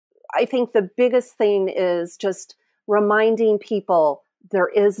I think the biggest thing is just reminding people there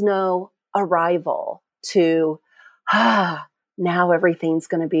is no arrival to, now everything's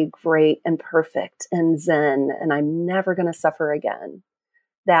going to be great and perfect and zen, and I'm never going to suffer again.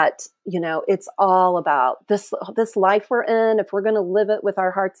 That, it's all about this life we're in. If we're going to live it with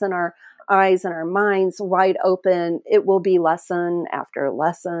our hearts and our eyes and our minds wide open, it will be lesson after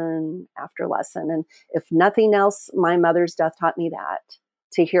lesson after lesson. And if nothing else, my mother's death taught me that,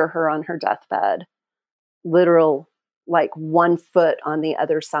 to hear her on her deathbed, literal, like 1 foot on the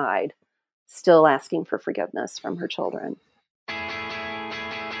other side, still asking for forgiveness from her children.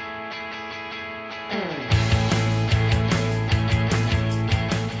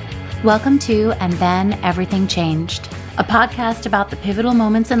 Welcome to And Then Everything Changed, a podcast about the pivotal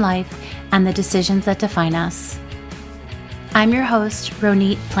moments in life and the decisions that define us. I'm your host,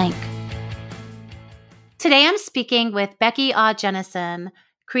 Ronit Plank. Today I'm speaking with Becky Aud-Jennison,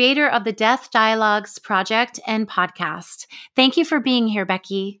 creator of the Death Dialogues project and podcast. Thank you for being here,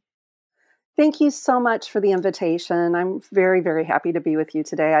 Becky. Thank you so much for the invitation. I'm very, very happy to be with you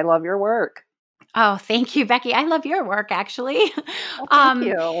today. I love your work. Oh, thank you, Becky. I love your work, actually. Oh, thank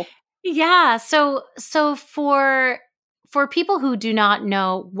you. Yeah. So for people who do not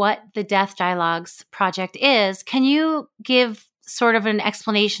know what the Death Dialogues project is, can you give sort of an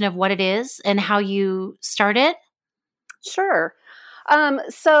explanation of what it is and how you started? Sure.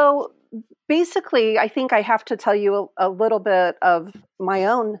 So basically, I think I have to tell you a little bit of my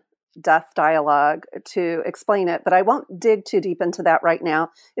own death dialogue to explain it, but I won't dig too deep into that right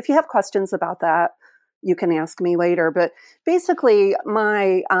now. If you have questions about that, you can ask me later. But basically,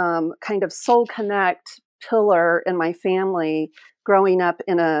 my kind of soul connect pillar in my family growing up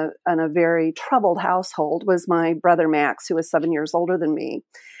in a very troubled household was my brother Max, who was 7 years older than me.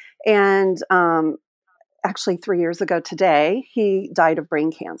 And actually 3 years ago today, he died of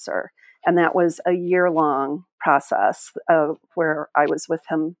brain cancer. And that was a year-long process where I was with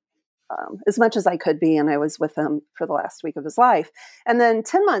him as much as I could be, and I was with him for the last week of his life. And then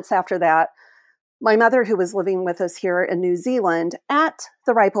 10 months after that, my mother, who was living with us here in New Zealand at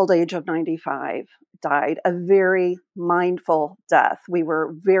the ripe old age of 95, died a very mindful death. We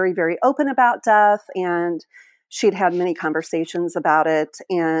were very, very open about death, and she'd had many conversations about it.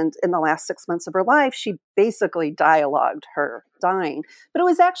 And in the last 6 months of her life, she basically dialogued her dying. But it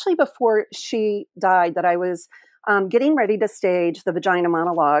was actually before she died that I was getting ready to stage the Vagina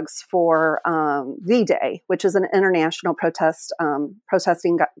Monologues for V-Day, which is an international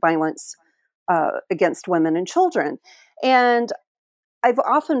protesting violence against women and children. And I've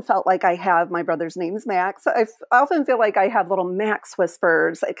often felt like I have, my brother's name's Max. I often feel like I have little Max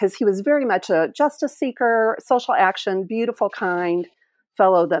whispers because he was very much a justice seeker, social action, beautiful, kind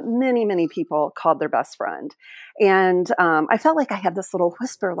fellow that many, many people called their best friend. And I felt like I had this little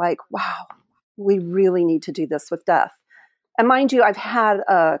whisper like, wow, we really need to do this with death. And mind you, I've had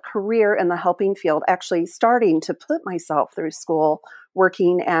a career in the helping field, actually starting to put myself through school,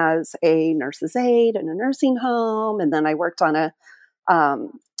 working as a nurse's aide in a nursing home. And then I worked on a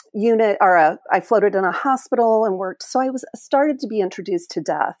unit, or I floated in a hospital and worked. So I started to be introduced to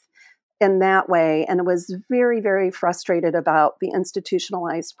death in that way, and was very, very frustrated about the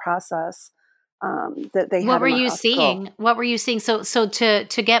institutionalized process that they had. What were you seeing? What were you seeing? So to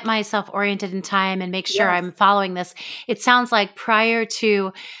get myself oriented in time and make sure I'm following this, it sounds like prior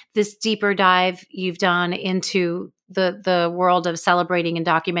to this deeper dive you've done into the world of celebrating and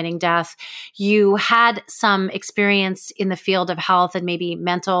documenting death, you had some experience in the field of health and maybe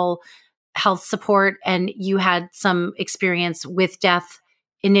mental health support, and you had some experience with death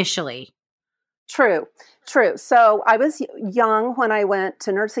initially. True. So I was young when I went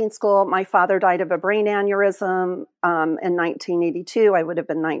to nursing school. My father died of a brain aneurysm in 1982. I would have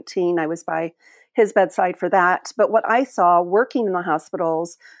been 19. I was by his bedside for that. But what I saw working in the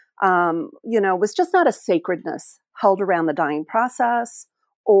hospitals, was just not a sacredness held around the dying process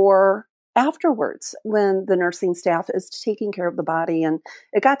or afterwards when the nursing staff is taking care of the body. And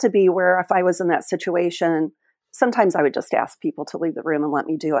it got to be where if I was in that situation, sometimes I would just ask people to leave the room and let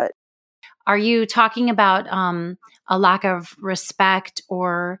me do it. Are you talking about a lack of respect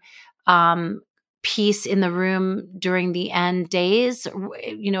or peace in the room during the end days,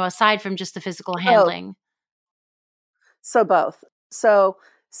 aside from just the physical handling? So both. So,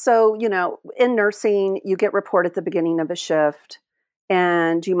 in nursing, you get report at the beginning of a shift,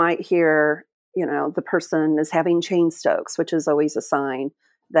 and you might hear, the person is having chain stokes, which is always a sign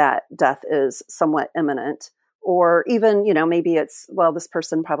that death is somewhat imminent. Or even, maybe it's, well, this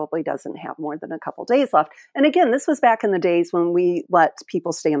person probably doesn't have more than a couple days left. And again, this was back in the days when we let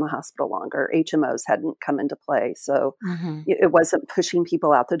people stay in the hospital longer. HMOs hadn't come into play. So it wasn't pushing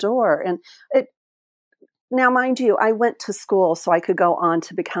people out the door. And now, mind you, I went to school so I could go on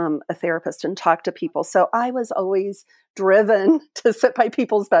to become a therapist and talk to people. So I was always driven to sit by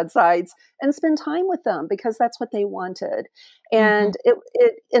people's bedsides and spend time with them because that's what they wanted. And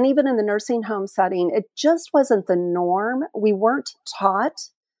and even in the nursing home setting, it just wasn't the norm. We weren't taught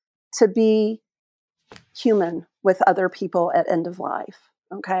to be human with other people at end of life.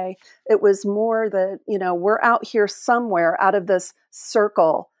 Okay. It was more that, we're out here somewhere out of this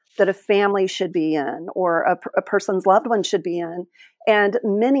circle that a family should be in or a person's loved one should be in. And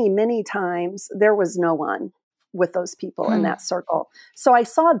many, many times there was no one with those people in that circle. So I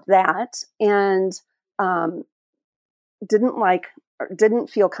saw that and didn't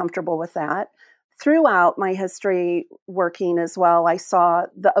feel comfortable with that. Throughout my history working as well, I saw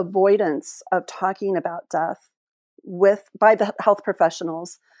the avoidance of talking about death by the health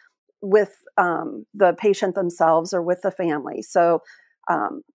professionals with the patient themselves or with the family. So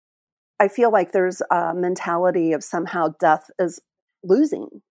I feel like there's a mentality of somehow death is losing.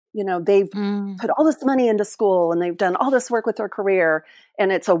 They've put all this money into school and they've done all this work with their career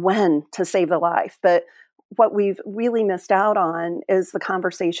and it's a win to save the life. But what we've really missed out on is the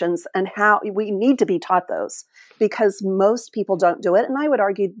conversations and how we need to be taught those because most people don't do it. And I would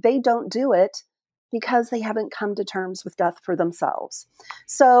argue they don't do it because they haven't come to terms with death for themselves.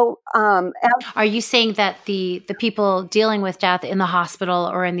 So, are you saying that the people dealing with death in the hospital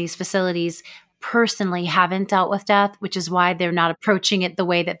or in these facilities personally haven't dealt with death, which is why they're not approaching it the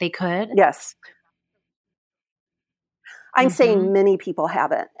way that they could? Yes. I'm saying many people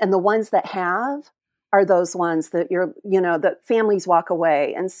haven't. And the ones that have are those ones that that families walk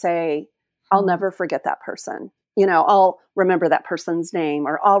away and say, I'll never forget that person. I'll remember that person's name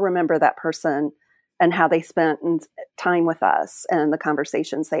or I'll remember that person and how they spent time with us and the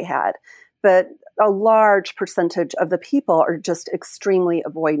conversations they had. But a large percentage of the people are just extremely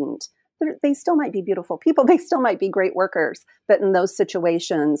avoidant. They still might be beautiful people. They still might be great workers. But in those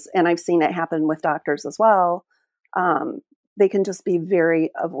situations, and I've seen it happen with doctors as well, they can just be very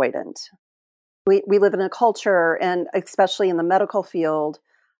avoidant. We live in a culture, and especially in the medical field,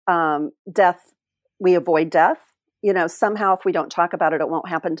 death, we avoid death. Somehow if we don't talk about it, it won't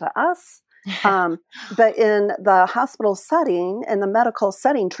happen to us. But in the hospital setting, in the medical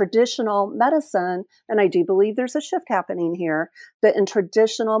setting, traditional medicine, and I do believe there's a shift happening here, but in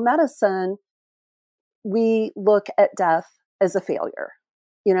traditional medicine, we look at death as a failure.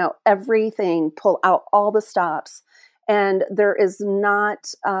 Everything, pull out all the stops. And there is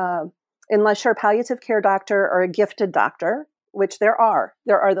not, unless you're a palliative care doctor or a gifted doctor, which there are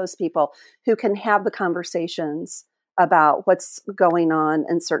those people who can have the conversations about what's going on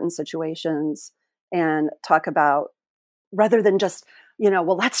in certain situations and talk about, rather than just,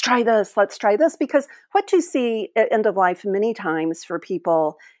 well, let's try this, because what you see at end of life many times for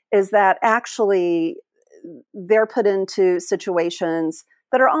people is that actually they're put into situations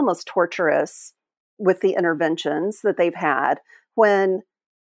that are almost torturous with the interventions that they've had, when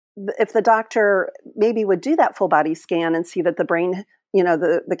if the doctor maybe would do that full body scan and see that the brain,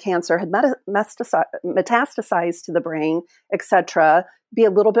 the cancer had metastasized to the brain, et cetera, be a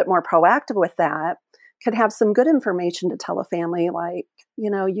little bit more proactive with that, could have some good information to tell a family like,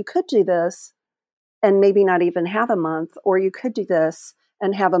 you could do this and maybe not even have a month, or you could do this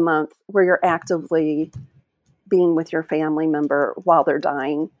and have a month where you're actively being with your family member while they're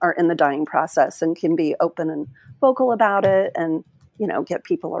dying or in the dying process, and can be open and vocal about it and, get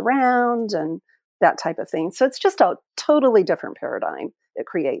people around and that type of thing. So it's just a totally different paradigm it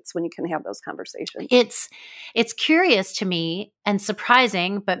creates when you can have those conversations. It's curious to me and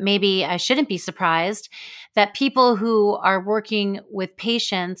surprising, but maybe I shouldn't be surprised, that people who are working with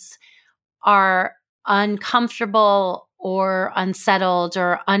patients are uncomfortable or unsettled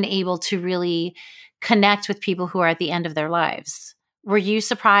or unable to really connect with people who are at the end of their lives. Were you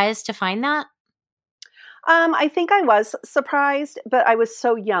surprised to find that? I think I was surprised, but I was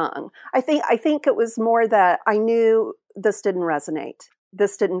so young. I think it was more that I knew this didn't resonate.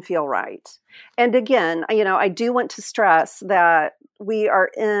 This didn't feel right. And again, I do want to stress that we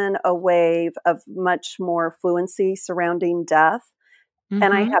are in a wave of much more fluency surrounding death. Mm-hmm.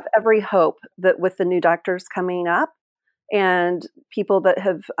 And I have every hope that with the new doctors coming up and people that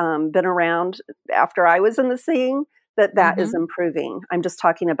have been around after I was in the scene, that mm-hmm. is improving. I'm just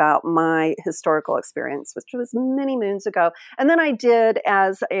talking about my historical experience, which was many moons ago. And then I did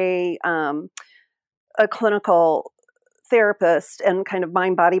as a clinical therapist and kind of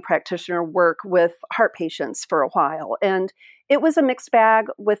mind body practitioner work with heart patients for a while. And it was a mixed bag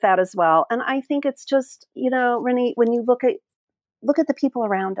with that as well. And I think it's just, Renee, when you look at the people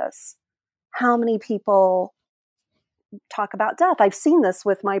around us, how many people talk about death? I've seen this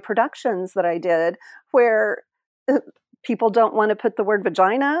with my productions that I did where people don't want to put the word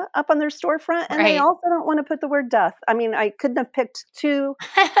vagina up on their storefront, and they also don't want to put the word death. I mean, I couldn't have picked two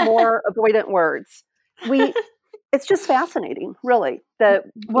more avoidant words. It's just fascinating, really, that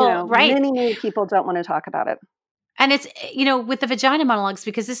many people don't want to talk about it. And it's, with the vagina monologues,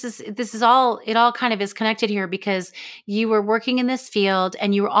 because this is all, it all kind of is connected here, because you were working in this field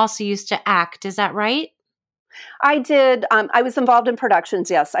and you were also used to act. Is that right? I did. I was involved in productions.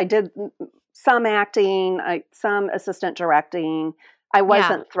 Yes, I did some acting, some assistant directing. I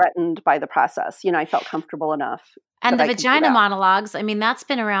wasn't threatened by the process. I felt comfortable enough. And the vagina monologues, I mean, that's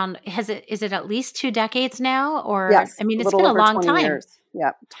been around. Is it at least 2 decades now? Or, yes, I mean, it's been a long time. Years.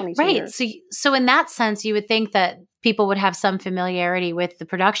 Yeah, 22 years. So in that sense, you would think that people would have some familiarity with the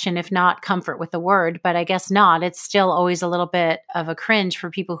production, if not comfort with the word, but I guess not. It's still always a little bit of a cringe for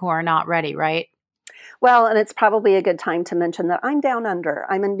people who are not ready, right? Well, and it's probably a good time to mention that I'm down under.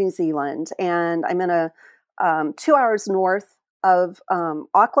 I'm in New Zealand, and I'm in 2 hours north of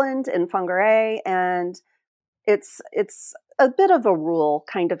Auckland in Whangarei, and it's a bit of a rural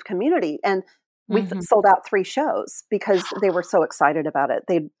kind of community. And we sold out 3 shows because they were so excited about it.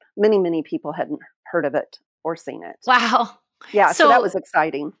 Many people hadn't heard of it or seen it. Wow. Yeah, so that was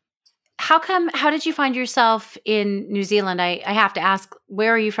exciting. How did you find yourself in New Zealand? I have to ask,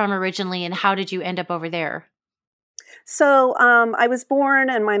 where are you from originally, and how did you end up over there? So I was born,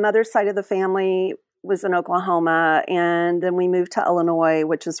 and my mother's side of the family was in Oklahoma, and then we moved to Illinois,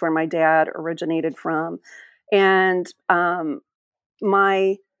 which is where my dad originated from. And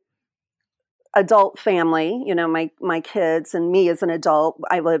my adult family, my kids and me as an adult,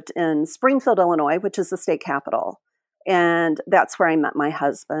 I lived in Springfield, Illinois, which is the state capital. And that's where I met my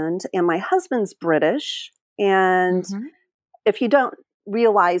husband. And my husband's British. And if you don't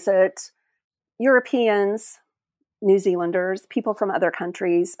realize it, Europeans, New Zealanders, people from other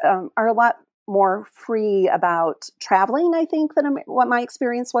countries are a lot more free about traveling, I think, than what my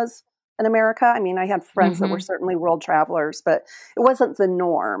experience was in America. I mean, I had friends that were certainly world travelers, but it wasn't the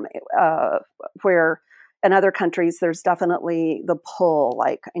norm, where in other countries, there's definitely the pull,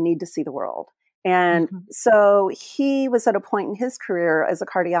 like, I need to see the world. And so he was at a point in his career as a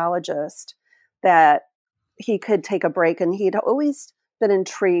cardiologist that he could take a break, and he'd always been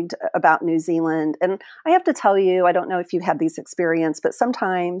intrigued about New Zealand. And I have to tell you, I don't know if you had these experience, but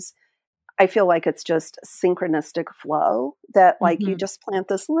sometimes I feel like it's just synchronistic flow, that like you just plant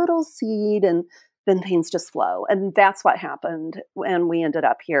this little seed and then things just flow. And that's what happened when we ended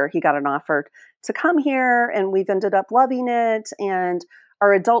up here. He got an offer to come here, and we've ended up loving it. And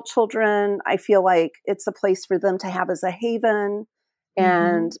our adult children, I feel like it's a place for them to have as a haven,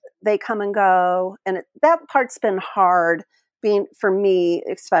 and they come and go. And that part's been hard for me,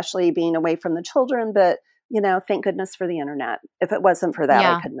 especially being away from the children. But, thank goodness for the internet. If it wasn't for that,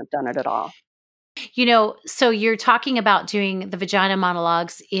 I couldn't have done it at all. So you're talking about doing the vagina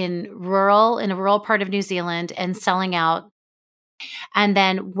monologues in a rural part of New Zealand and selling out. And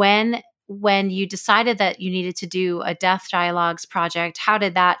then when you decided that you needed to do a death dialogues project, how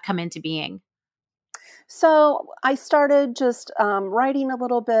did that come into being? So I started just writing a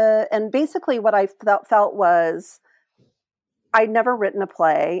little bit. And basically what I felt was I'd never written a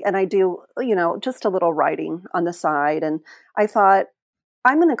play, and I do, just a little writing on the side. And I thought,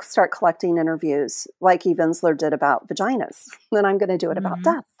 I'm going to start collecting interviews like E. Vinsler did about vaginas. Then I'm going to do it about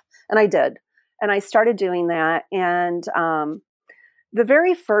death. And I did. And I started doing that. And the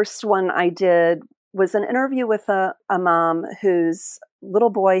very first one I did was an interview with a mom whose little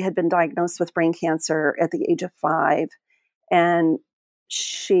boy had been diagnosed with brain cancer at the age of 5. And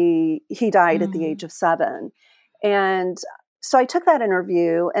he died at the age of 7. And so I took that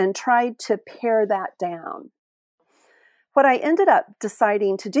interview and tried to pare that down. What I ended up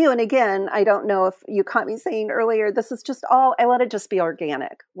deciding to do, and again, I don't know if you caught me saying earlier, this is just I let it just be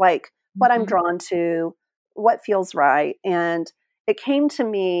organic, like what I'm drawn to, what feels right. And it came to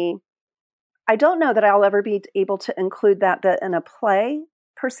me, I don't know that I'll ever be able to include that bit in a play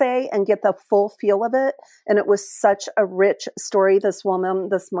per se and get the full feel of it. And it was such a rich story. This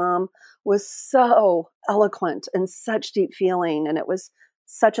mom was so eloquent and such deep feeling. And it was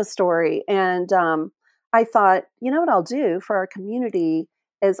such a story. And I thought, what I'll do for our community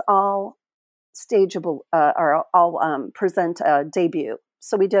is I'll present a debut.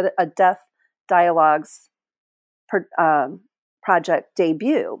 So we did a Death Dialogues project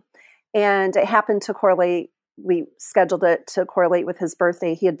debut. And it happened to correlate we scheduled it to correlate with his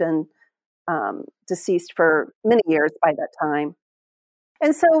birthday. He had been deceased for many years by that time.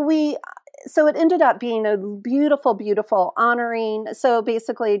 And so it ended up being a beautiful, beautiful honoring. So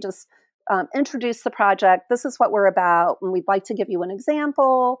basically just introduce the project. This is what we're about. And we'd like to give you an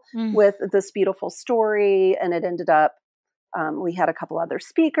example with this beautiful story. And it ended up, we had a couple other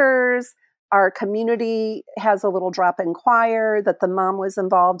speakers. Our community has a little drop-in choir that the mom was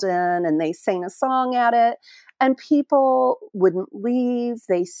involved in, and they sang a song at it. And people wouldn't leave.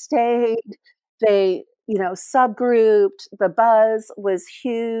 They stayed. They, subgrouped. The buzz was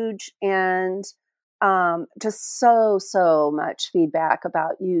huge, and just so much feedback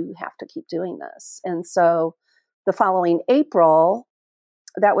about, you have to keep doing this. And so the following April,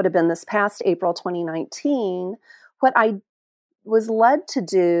 that would have been this past April 2019, what I was led to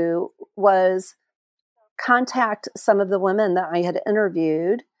do was contact some of the women that I had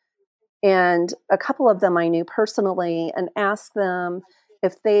interviewed, and a couple of them I knew personally, and ask them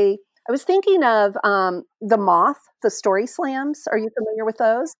if I was thinking of the Moth, the story slams. Are you familiar with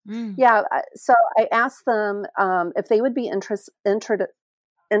those? Yeah. So I asked them if they would be interested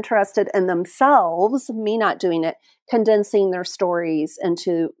in themselves, me not doing it, condensing their stories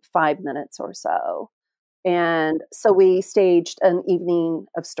into 5 minutes or so. And so we staged an evening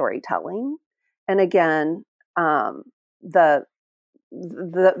of storytelling. And again, the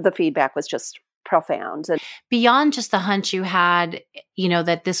feedback was just profound. And beyond just the hunch you had,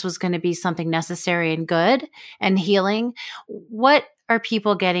 that this was going to be something necessary and good and healing, what are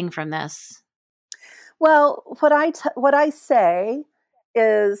people getting from this? Well, what I say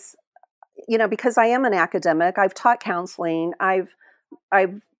is, because I am an academic, I've taught counseling, I've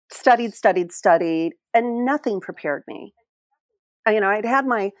studied, and nothing prepared me. I'd had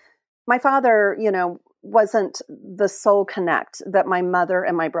my father, wasn't the sole connect that my mother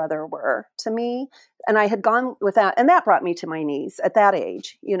and my brother were to me. And I had gone with that, and that brought me to my knees at that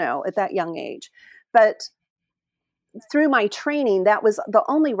age, at that young age. But through my training, that was the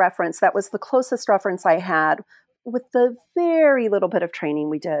only reference, that was the closest reference I had, with the very little bit of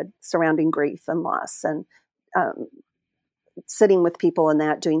training we did surrounding grief and loss, and sitting with people in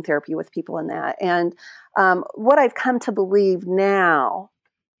that, doing therapy with people in that. And what I've come to believe now,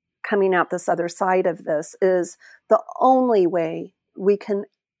 coming out this other side of this, is the only way we can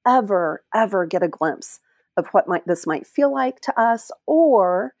ever get a glimpse of what this might feel like to us,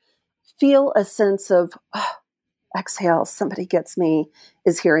 or feel a sense of, exhale, somebody gets me,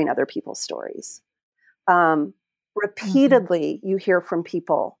 is hearing other people's stories. Repeatedly, you hear from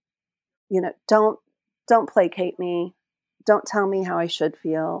people, don't placate me. Don't tell me how I should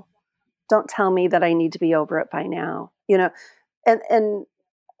feel. Don't tell me that I need to be over it by now. And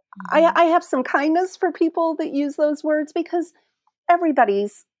I have some kindness for people that use those words, because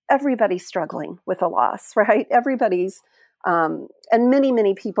everybody's struggling with a loss, right? Everybody's, and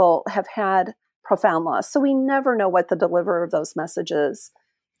many people have had profound loss. So we never know what the deliverer of those messages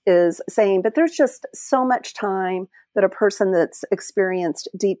is saying, but there's just so much time that a person that's experienced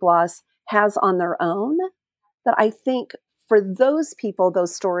deep loss has on their own, that I think for those people,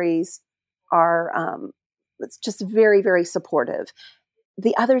 those stories are, it's just very, very supportive.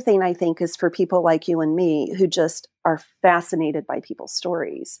 The other thing I think is for people like you and me, who just are fascinated by people's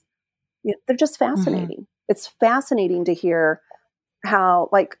stories. They're just fascinating. It's fascinating to hear how,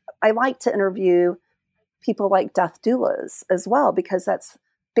 I like to interview people like death doulas as well, because that's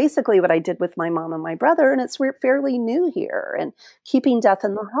basically what I did with my mom and my brother, and it's fairly new here, and keeping death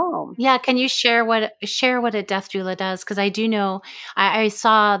in the home. Yeah, can you share what a death doula does? Because I do know, I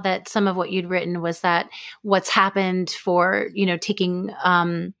saw that some of what you'd written was that what's happened for taking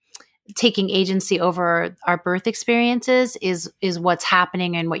agency over our birth experiences is what's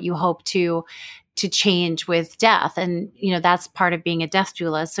happening, and what you hope to change with death. And, that's part of being a death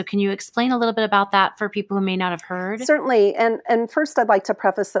doula. So can you explain a little bit about that for people who may not have heard? Certainly. And first I'd like to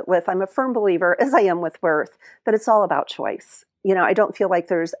preface it with, I'm a firm believer, as I am with birth, that it's all about choice. I don't feel like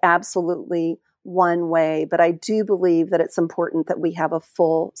there's absolutely one way, but I do believe that it's important that we have a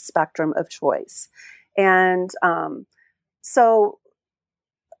full spectrum of choice. And so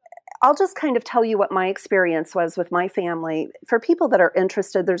I'll just kind of tell you what my experience was with my family. For people that are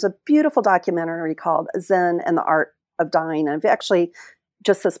interested, there's a beautiful documentary called Zen and the Art of Dying. I've actually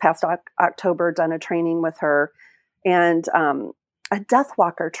just this past October done a training with her, and a death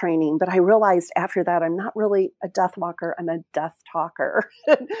walker training. But I realized after that, I'm not really a death walker. I'm a death talker.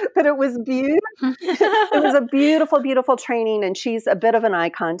 But it was beautiful. It was a beautiful, beautiful training. And she's a bit of an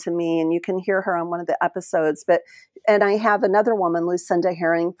icon to me. And you can hear her on one of the episodes. And I have another woman, Lucinda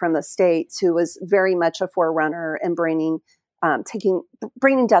Herring from the States, who was very much a forerunner in bringing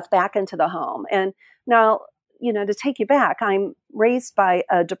death back into the home. And now to take you back, I'm raised by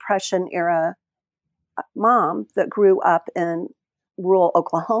a Depression era mom that grew up in rural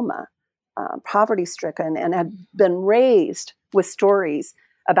Oklahoma, poverty stricken, and had been raised with stories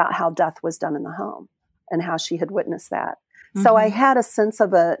about how death was done in the home and how she had witnessed that. Mm-hmm. So I had a sense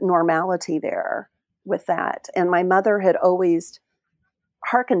of a normality there with that. And my mother had always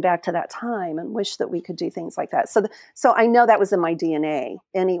harkened back to that time and wished that we could do things like that. So I know that was in my DNA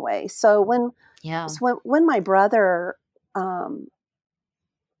anyway. So when my brother took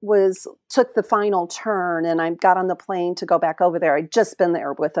the final turn and I got on the plane to go back over there, I'd just been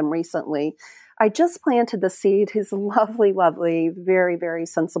there with him recently. I just planted the seed, his lovely, lovely, very, very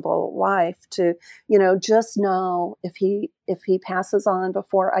sensible wife, to, just know if he passes on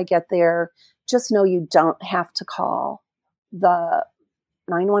before I get there, just know you don't have to call the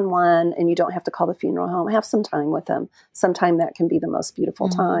 911 and you don't have to call the funeral home. Have some time with him. Sometime that can be the most beautiful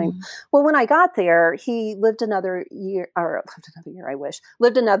time. Well, when I got there, he lived another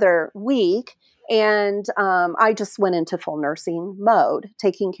week. And I just went into full nursing mode,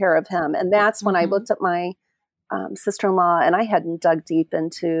 taking care of him. And that's when I looked at my sister-in-law, and I hadn't dug deep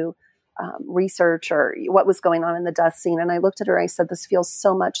into research or what was going on in the death scene. And I looked at her, I said, this feels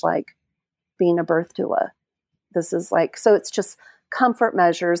so much like being a birth doula. This is like, so it's just comfort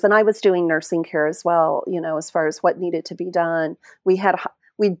measures. And I was doing nursing care as well, as far as what needed to be done. We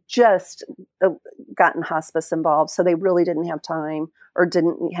just gotten hospice involved, so they really didn't have time or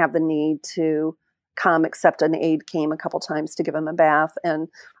didn't have the need to come, except an aide came a couple times to give him a bath. And,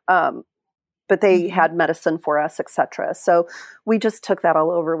 but they had medicine for us, etc. So we just took that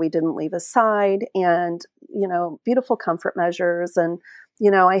all over. We didn't leave his side, and, beautiful comfort measures. And,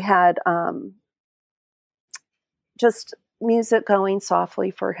 I had just music going softly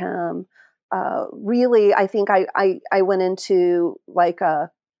for him. Really, I think I went into like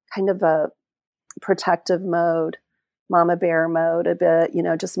a kind of a protective mode, mama bear mode a bit,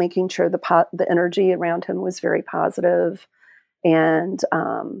 just making sure the energy around him was very positive. And,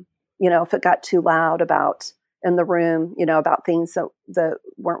 if it got too loud in the room, about things that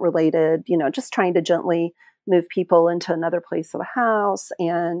weren't related, just trying to gently move people into another place of the house.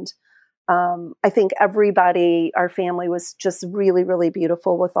 And, I think everybody, our family, was just really, really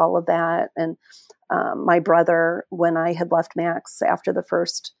beautiful with all of that. And my brother, when I had left Max after the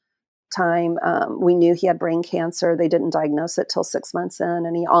first time, we knew he had brain cancer. They didn't diagnose it till 6 months in,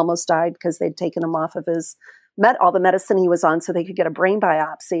 and he almost died because they'd taken him off of all the medicine he was on so they could get a brain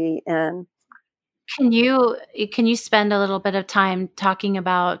biopsy. And can you spend a little bit of time talking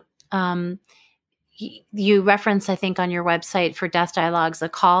about you reference, I think, on your website for Death Dialogues, a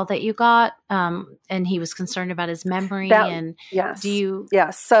call that you got, and he was concerned about his memory.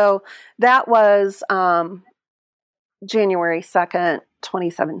 Yes. So that was January 2nd,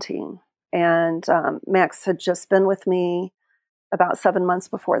 2017. And Max had just been with me about 7 months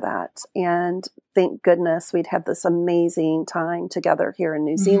before that. And thank goodness we'd had this amazing time together here in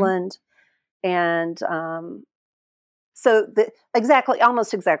New Zealand. And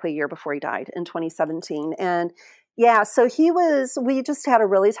almost exactly a year before he died in 2017. And so we just had a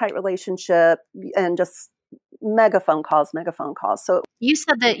really tight relationship and just mega phone calls. So you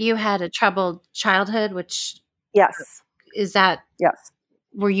said that you had a troubled childhood, which yes. Is that, yes.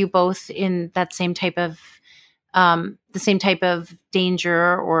 Were you both in that same type of, the same type of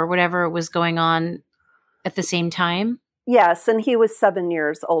danger or whatever was going on at the same time? Yes, and he was 7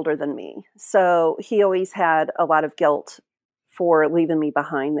 years older than me. So he always had a lot of guilt for leaving me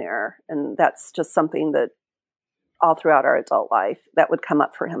behind there. And that's just something that all throughout our adult life, that would come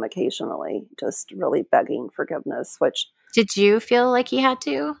up for him occasionally, just really begging forgiveness, which... Did you feel like he had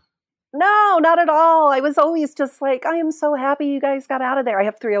to? No, not at all. I was always just like, I am so happy you guys got out of there. I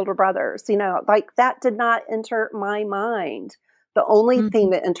have 3 older brothers, like that did not enter my mind. The only thing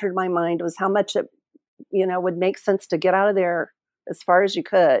that entered my mind was how much it would make sense to get out of there as far as you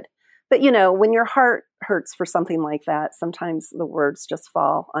could. But, when your heart hurts for something like that, sometimes the words just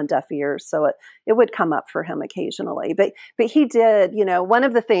fall on deaf ears. So it would come up for him occasionally. But he did, one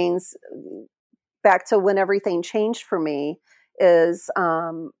of the things, back to when everything changed for me, is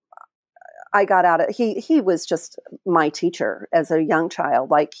I got out of, he was just my teacher as a young child.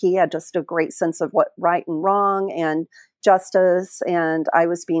 Like, he had just a great sense of what right and wrong and justice. And I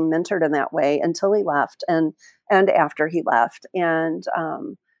was being mentored in that way until he left and after he left. And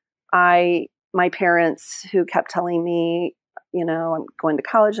my parents, who kept telling me, I'm going to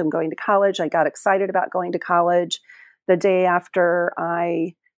college. I got excited about going to college. The day after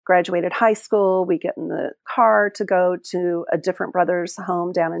I graduated high school, we get in the car to go to a different brother's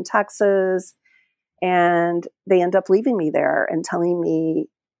home down in Texas. And they end up leaving me there and telling me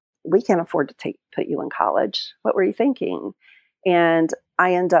we can't afford to put you in college. What were you thinking? And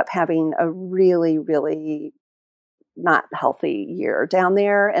I end up having a really, really not healthy year down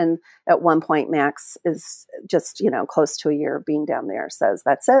there. And at one point, Max is just, close to a year of being down there, says,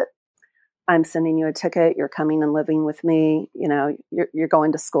 that's it. I'm sending you a ticket. You're coming and living with me. You're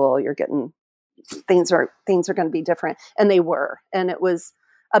going to school. You're getting, things are going to be different. And they were, and it was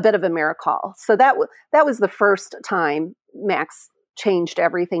a bit of a miracle. So that was the first time Max changed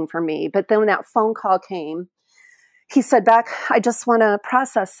everything for me. But then when that phone call came, he said, Beck, I just want to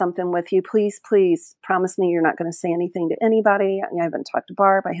process something with you. Please promise me you're not going to say anything to anybody. I haven't talked to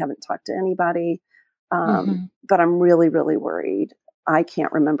Barb. I haven't talked to anybody. But I'm really, really worried. I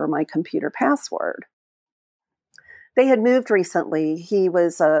can't remember my computer password. They had moved recently. He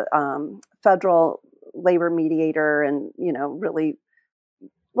was a federal labor mediator and, really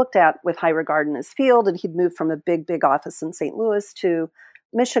looked at with high regard in his field. And he'd moved from a big, big office in St. Louis to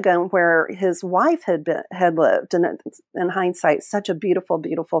Michigan, where his wife had lived. And in hindsight, such a beautiful,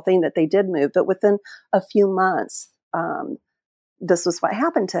 beautiful thing that they did move. But within a few months, this was what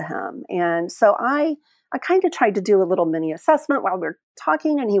happened to him. And so I kind of tried to do a little mini assessment while we were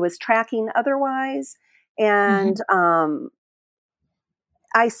talking, and he was tracking otherwise. And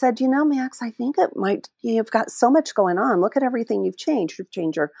I said, Max, I think you've got so much going on. Look at everything you've changed. You've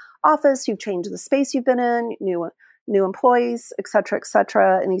changed your office. You've changed the space you've been in, new employees, et cetera, et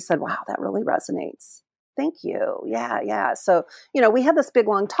cetera. And he said, wow, that really resonates. Thank you. Yeah. So, we had this big,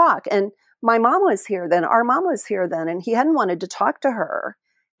 long talk, and my mom was here then. Our mom was here then, and he hadn't wanted to talk to her.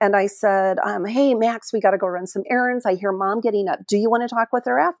 And I said, hey, Max, we got to go run some errands. I hear Mom getting up. Do you want to talk with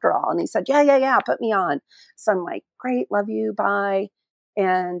her after all? And he said, yeah, put me on. So I'm like, great, love you, bye.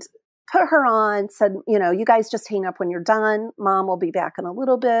 And put her on, said, you guys just hang up when you're done. Mom will be back in a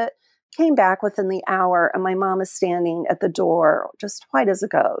little bit. Came back within the hour, and my mom is standing at the door, just white as a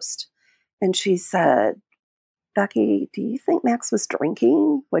ghost. And she said, Becky, do you think Max was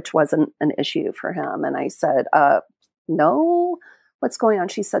drinking? Which wasn't an issue for him. And I said, no. What's going on?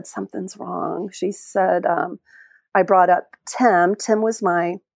 She said, something's wrong. She said, I brought up Tim. Tim was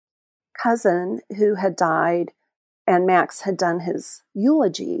my cousin who had died, and Max had done his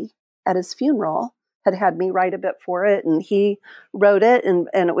eulogy at his funeral, had me write a bit for it, and he wrote it, and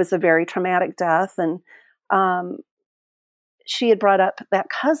it was a very traumatic death. And she had brought up that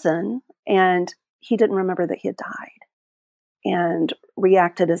cousin, and he didn't remember that he had died, and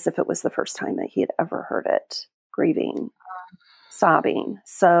reacted as if it was the first time that he had ever heard it, grieving, sobbing.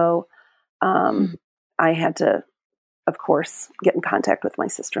 So I had to, of course, get in contact with my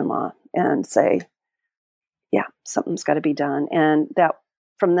sister-in-law and say, yeah, something's got to be done. And that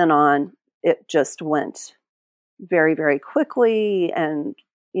from then on, it just went very, very quickly. And,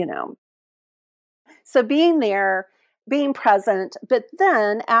 so being there, being present, but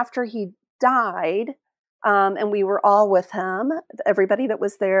then after he died, and we were all with him, everybody that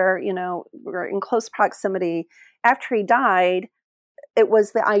was there, we were in close proximity. After he died, it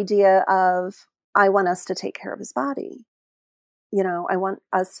was the idea of, I want us to take care of his body. I want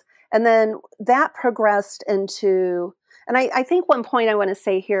us. And then that progressed into, and I think one point I want to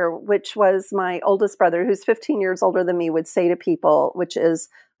say here, which was my oldest brother, who's 15 years older than me, would say to people, which is,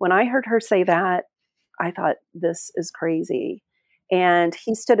 when I heard her say that, I thought, this is crazy. And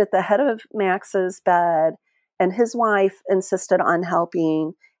he stood at the head of Max's bed, and his wife insisted on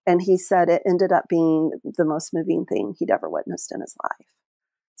helping. And he said it ended up being the most moving thing he'd ever witnessed in his life.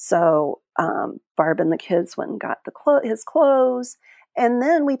 So Barb and the kids went and got his clothes. And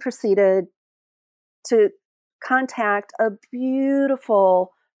then we proceeded to contact a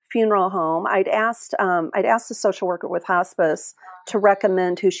beautiful funeral home. I'd asked the social worker with hospice to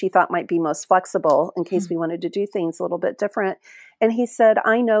recommend who she thought might be most flexible in case we wanted to do things a little bit different. And he said,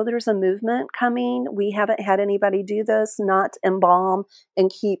 I know there's a movement coming. We haven't had anybody do this, not embalm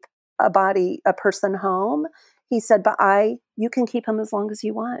and keep a person home. He said, but you can keep him as long as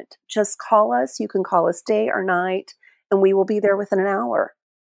you want. Just call us. You can call us day or night, and we will be there within an hour.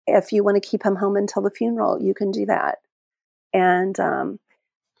 If you want to keep him home until the funeral, you can do that. And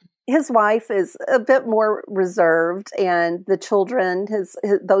his wife is a bit more reserved, and the children,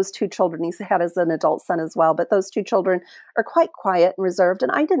 those two children he's had as an adult son as well, but those two children are quite quiet and reserved.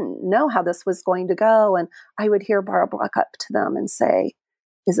 And I didn't know how this was going to go. And I would hear Barb walk up to them and say,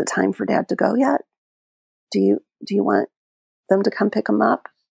 is it time for Dad to go yet? Do you want them to come pick him up?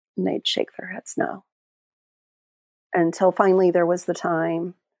 And they'd shake their heads no. Until finally there was the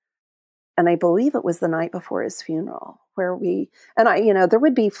time, and I believe it was the night before his funeral, where there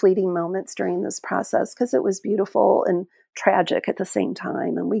would be fleeting moments during this process because it was beautiful and tragic at the same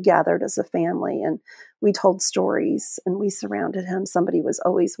time. And we gathered as a family and we told stories and we surrounded him. Somebody was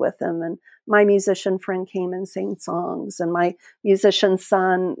always with him. And my musician friend came and sang songs, and my musician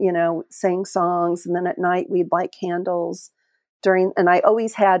son, sang songs. And then at night we'd light candles and I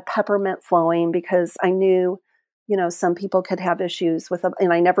always had peppermint flowing because I knew, some people could have issues with them,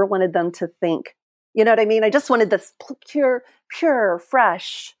 and I never wanted them to think, you know what I mean? I just wanted this pure,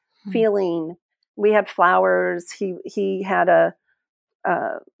 fresh feeling. We had flowers. He had a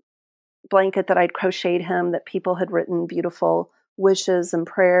blanket that I'd crocheted him that people had written beautiful wishes and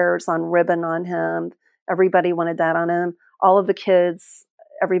prayers on ribbon on him. Everybody wanted that on him. All of the kids,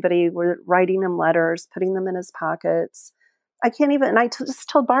 everybody were writing him letters, putting them in his pockets. I can't even, and I just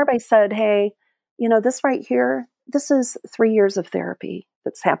told Barb, I said, hey, this right here, this is 3 years of therapy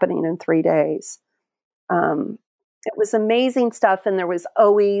that's happening in 3 days. It was amazing stuff. And there was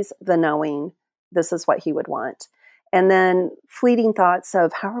always the knowing this is what he would want. And then fleeting thoughts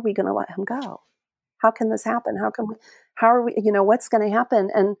of how are we going to let him go? How can this happen? How are we, what's going to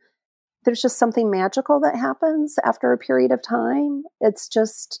happen? And there's just something magical that happens after a period of time. It's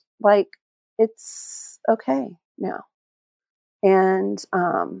just like, it's okay now. And,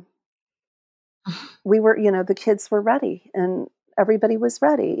 we were, the kids were ready and everybody was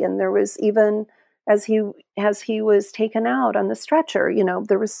ready. And there was even, as he was taken out on the stretcher,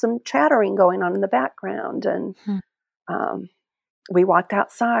 there was some chattering going on in the background. And we walked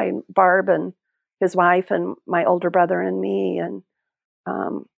outside, Barb and his wife and my older brother and me. And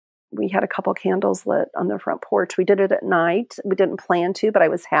we had a couple candles lit on the front porch. We did it at night. We didn't plan to, but I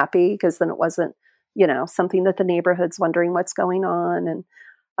was happy because then it wasn't, something that the neighborhood's wondering what's going on. And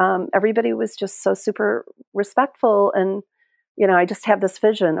everybody was just so super respectful. And, I just have this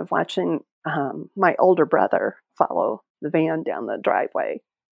vision of watching my older brother follow the van down the driveway.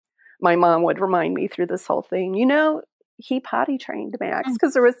 My mom would remind me through this whole thing, he potty trained Max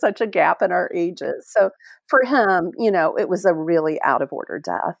because there was such a gap in our ages. So for him, it was a really out of order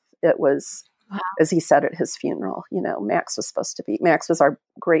death. It was, as he said at his funeral, Max was our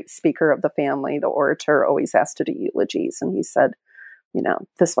great speaker of the family, the orator, always asked to do eulogies. And he said,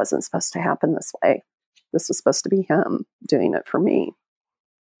 this wasn't supposed to happen this way. This was supposed to be him doing it for me.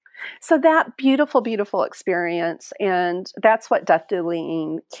 So that beautiful, beautiful experience. And that's what death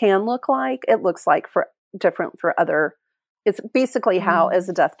dueling can look like. It looks like different for other. It's basically how, as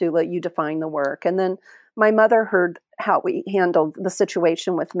a death doula, you define the work. And then my mother heard how we handled the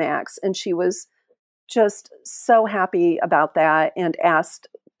situation with Max, and she was just so happy about that and asked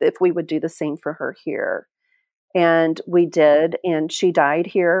if we would do the same for her here. And we did, and she died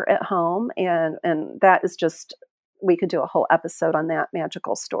here at home. And that is just, we could do a whole episode on that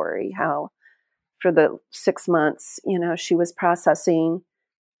magical story, how for the 6 months, she was processing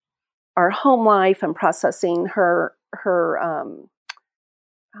our home life and processing her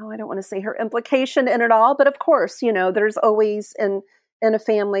I don't want to say her implication in it all, but of course, there's always in a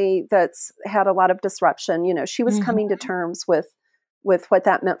family that's had a lot of disruption, she was coming to terms with what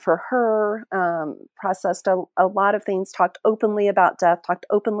that meant for her, processed a lot of things, talked openly about death, talked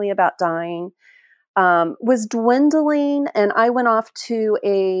openly about dying, was dwindling. And I went off to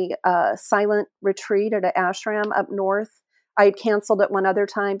a silent retreat at an ashram up north. I had canceled it one other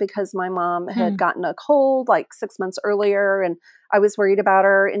time because my mom had gotten a cold like 6 months earlier and I was worried about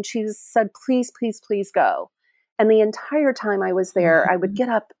her. And she said, please, please, please go. And the entire time I was there, I would get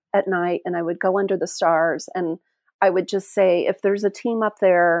up at night and I would go under the stars and I would just say, if there's a team up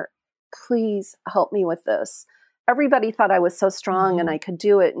there, please help me with this. Everybody thought I was so strong and I could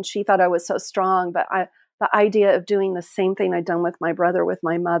do it. And she thought I was so strong. But the idea of doing the same thing I'd done with my brother, with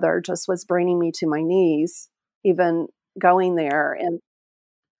my mother, just was bringing me to my knees, even going there. And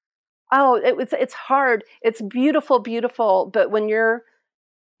it's hard. It's beautiful, beautiful. But when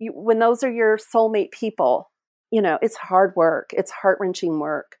when those are your soulmate people, it's hard work. It's heart-wrenching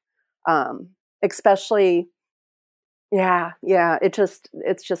work. Especially, yeah. It's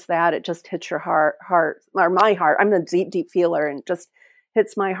just that it just hits your heart, or my heart. I'm the deep, deep feeler, and just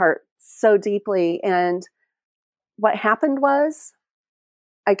hits my heart so deeply. And what happened was,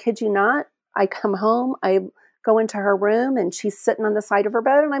 I kid you not, I come home, I go into her room and she's sitting on the side of her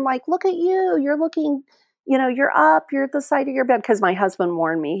bed. And I'm like, look at you. You're looking, you're up, you're at the side of your bed. Cause my husband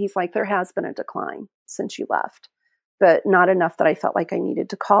warned me. He's like, there has been a decline since you left, but not enough that I felt like I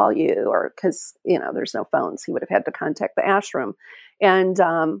needed to call you, or cause there's no phones. He would have had to contact the ashram.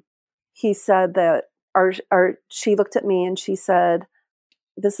 And, he said that she looked at me and she said,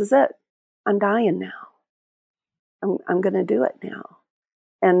 this is it. I'm dying now. I'm going to do it now.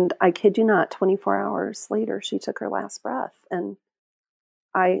 And I kid you not, 24 hours later, she took her last breath. And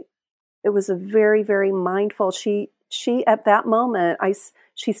it was a very, very mindful, she she, at that moment,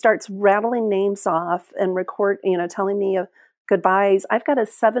 she starts rattling names off and telling me goodbyes. I've got a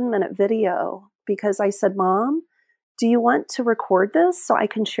 7-minute video because I said, Mom, do you want to record this so I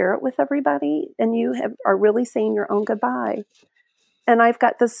can share it with everybody? And you are really saying your own goodbye. And I've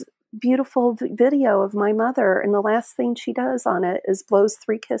got this beautiful video of my mother, and the last thing she does on it is blows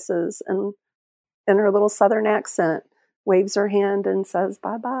 3 kisses and in her little Southern accent, waves her hand and says,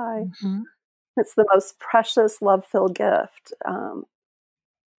 bye-bye. Mm-hmm. It's the most precious, love-filled gift. And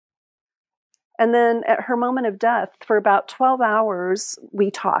then at her moment of death, for about 12 hours,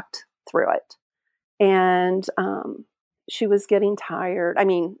 we talked through it. And she was getting tired. I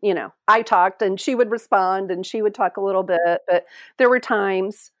mean, I talked and she would respond and she would talk a little bit. But there were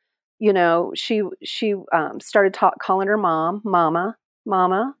times, she started calling her mom,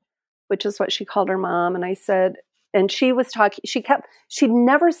 mama, which is what she called her mom. And I said, and she was talking, she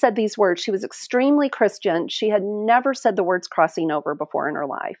never said these words. She was extremely Christian. She had never said the words crossing over before in her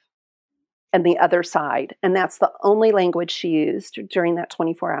life. And the other side. And that's the only language she used during that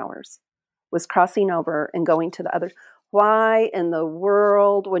 24 hours was crossing over and going to the other. Why in the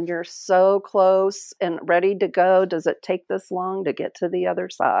world, when you're so close and ready to go, does it take this long to get to the other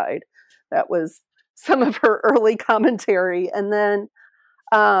side? That was some of her early commentary. And then,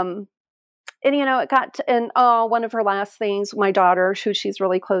 it got to, and one of her last things, my daughter, who she's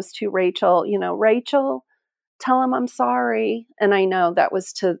really close to, Rachel, Rachel, tell him I'm sorry. And I know that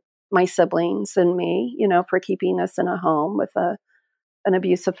was to my siblings and me, for keeping us in a home with an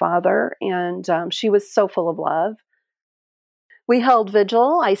abusive father. And she was so full of love. We held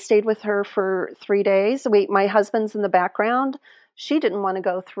vigil. I stayed with her for 3 days. My husband's in the background. She didn't want to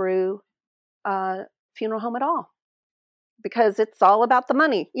go through a funeral home at all because it's all about the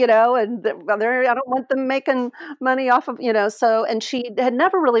money, and I don't want them making money off of, so, and she had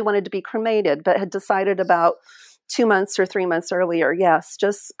never really wanted to be cremated, but had decided about 2 months or 3 months earlier, yes,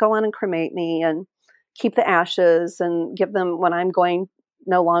 just go on and cremate me and keep the ashes and give them when I'm going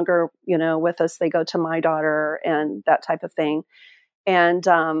no longer, with us, they go to my daughter and that type of thing. And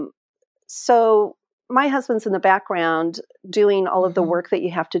so my husband's in the background doing all of the work that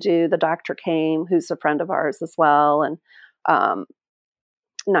you have to do. The doctor came, who's a friend of ours as well. And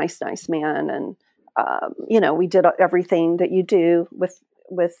nice man. And, we did everything that you do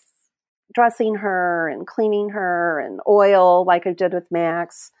with dressing her and cleaning her and oil like I did with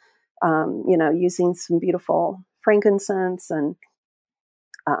Max, using some beautiful frankincense and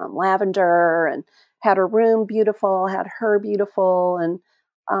lavender, and had her room beautiful, had her beautiful. And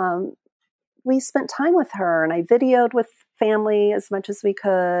we spent time with her, and I videoed with family as much as we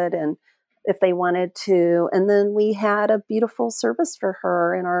could and if they wanted to. And then we had a beautiful service for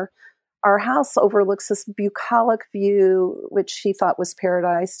her in our house overlooks this bucolic view, which she thought was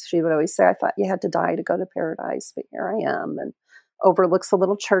paradise. She would always say, I thought you had to die to go to paradise, but here I am. And overlooks a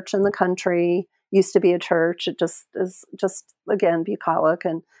little church in the country, used to be a church. It just is again, bucolic,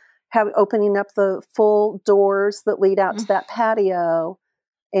 and opening up the full doors that lead out to that patio.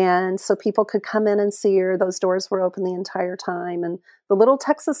 And so people could come in and see her. Those doors were open the entire time. And the little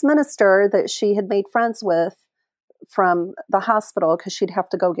Texas minister that she had made friends with from the hospital, because she'd have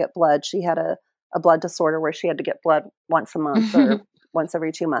to go get blood. She had a blood disorder where she had to get blood once a month or once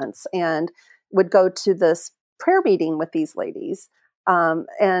every 2 months, and would go to this prayer meeting with these ladies.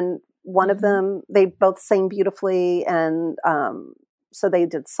 And one of them, they both sang beautifully. And so they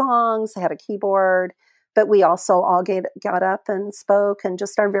did songs, they had a keyboard, but we also all got up and spoke, and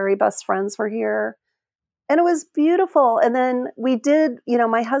just our very best friends were here. And it was beautiful. And then we did,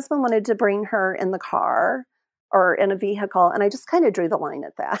 my husband wanted to bring her in the car or in a vehicle. And I just kind of drew the line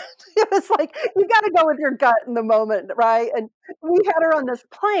at that. It was like, you got to go with your gut in the moment, right? And we had her on this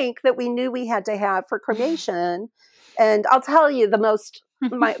plank that we knew we had to have for cremation. And I'll tell you, the most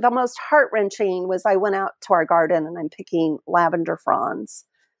heart-wrenching was I went out to our garden and I'm picking lavender fronds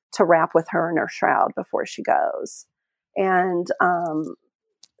to wrap with her in her shroud before she goes. And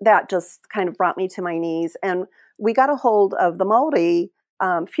that just kind of brought me to my knees. And we got a hold of the Moldy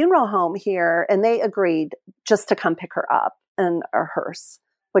funeral home here, and they agreed just to come pick her up in a hearse,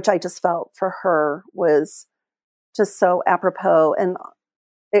 which I just felt for her was just so apropos. And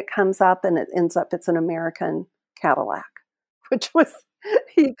it comes up and it ends up, it's an American Cadillac, which was,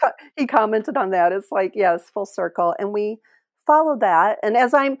 he commented on that. It's like, yes, full circle. And we followed that. And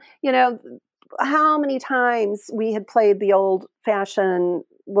as I'm, how many times we had played the old fashioned,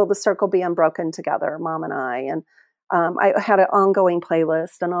 Will the Circle Be Unbroken together, Mom and I. And I had an ongoing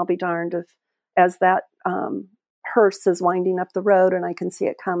playlist, and I'll be darned if as that hearse is winding up the road and I can see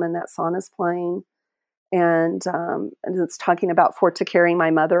it coming, that song is playing. And it's talking about for to carry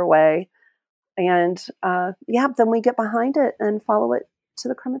my mother away. And then we get behind it and follow it to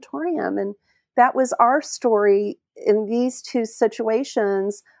the crematorium. And that was our story in these two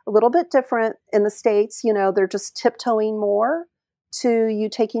situations, a little bit different in the States. They're just tiptoeing more to you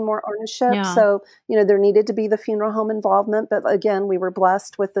taking more ownership. Yeah. So, there needed to be the funeral home involvement. But again, we were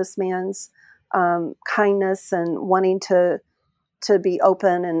blessed with this man's kindness and wanting to be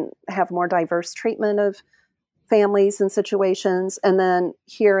open and have more diverse treatment of families and situations. And then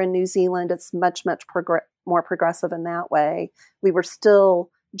here in New Zealand, it's much, much more progressive in that way. We were still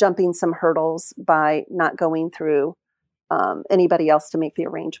jumping some hurdles by not going through anybody else to make the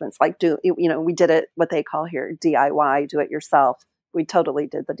arrangements. Like we did it, what they call here, DIY, do it yourself. We totally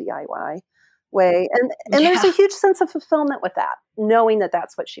did the DIY way. And there's a huge sense of fulfillment with that, knowing that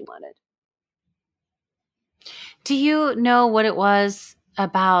that's what she wanted. Do you know what it was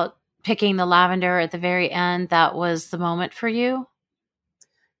about picking the lavender at the very end that was the moment for you?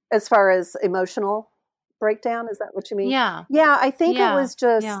 As far as emotional breakdown, is that what you mean? Yeah. Yeah, I think it was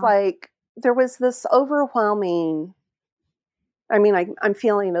just like there was this overwhelming, I'm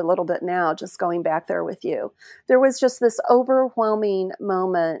feeling a little bit now just going back there with you. There was just this overwhelming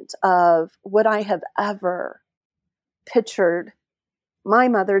moment of would I have ever pictured my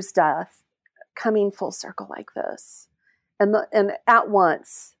mother's death coming full circle like this. And at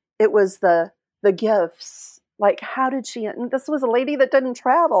once it was the gifts. Like, how did she, and this was a lady that didn't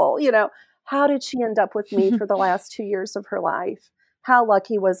travel, how did she end up with me for the last 2 years of her life? How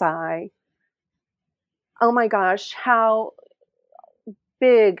lucky was I? Oh my gosh, how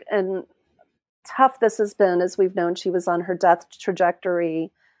big and tough this has been as we've known she was on her death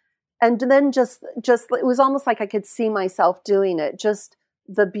trajectory. And then just it was almost like I could see myself doing it. Just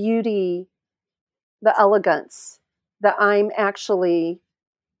the beauty, the elegance that I'm actually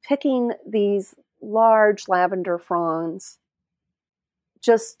picking these large lavender fronds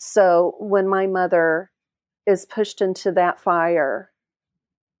just so when my mother is pushed into that fire,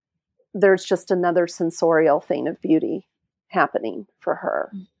 there's just another sensorial thing of beauty happening for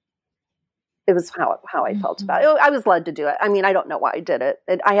her. It was how I felt about it. I was led to do it. I don't know why I did it.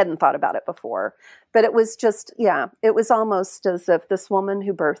 I hadn't thought about it before, but it was just, it was almost as if this woman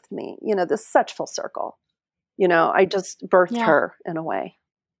who birthed me, this such full circle, I just birthed her in a way.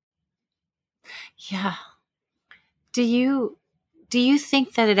 Yeah. Do you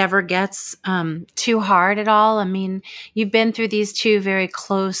think that it ever gets too hard at all? You've been through these two very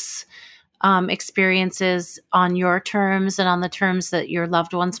close experiences on your terms and on the terms that your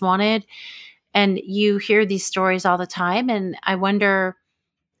loved ones wanted. And you hear these stories all the time. And I wonder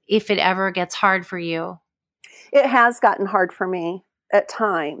if it ever gets hard for you. It has gotten hard for me at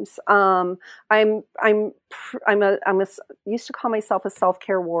times. I'm used to call myself a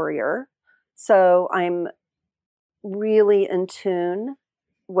self-care warrior. So I'm really in tune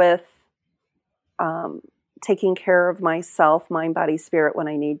with taking care of myself, mind, body, spirit when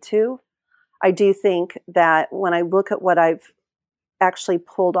I need to. I do think that when I look at what I've actually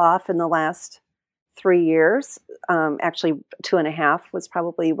pulled off in the last 3 years, actually 2.5 was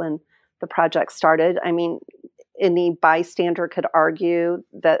probably when the project started. Any bystander could argue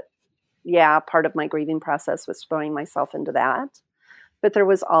that, part of my grieving process was throwing myself into that. But there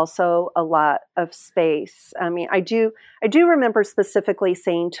was also a lot of space. I do remember specifically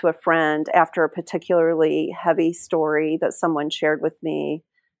saying to a friend after a particularly heavy story that someone shared with me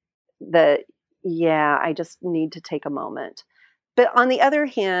that, I just need to take a moment. But on the other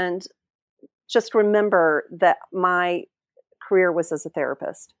hand, just remember that my career was as a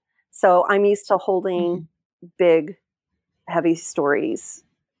therapist. So I'm used to holding big, heavy stories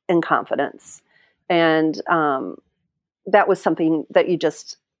in confidence. And that was something that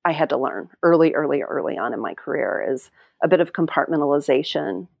I had to learn early on in my career, is a bit of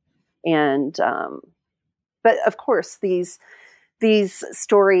compartmentalization. And, but of course, these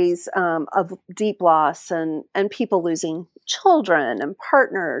stories of deep loss and people losing children and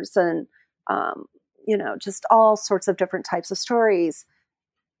partners and, just all sorts of different types of stories.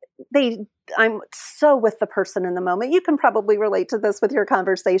 I'm so with the person in the moment. You can probably relate to this with your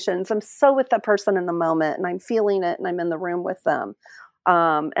conversations. I'm so with the person in the moment and I'm feeling it and I'm in the room with them.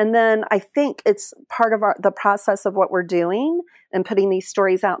 And then I think it's part of the process of what we're doing and putting these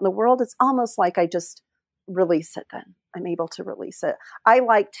stories out in the world. It's almost like I just release it then. I'm able to release it. I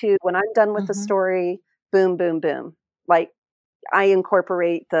like to, when I'm done with the story, boom, boom, boom. Like I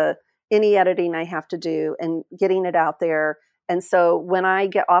incorporate any editing I have to do and getting it out there. And so when I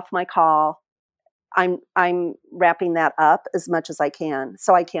get off my call, I'm wrapping that up as much as I can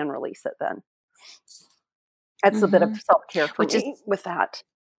so I can release it then. That's a bit of self-care for me with that.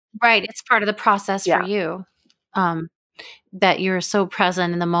 Right. It's part of the process for you. that you're so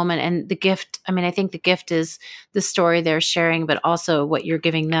present in the moment. And the gift, I mean, I think the gift is the story they're sharing, but also what you're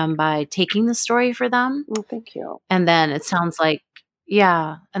giving them by taking the story for them. Well, thank you. And then it sounds like,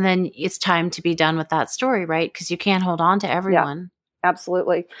 yeah. And then it's time to be done with that story, right? Because you can't hold on to everyone. Yeah,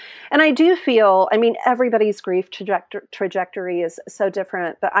 absolutely. And I do feel, I mean, everybody's grief trajectory is so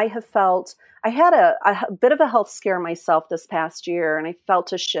different, but I have felt, I had a bit of a health scare myself this past year, and I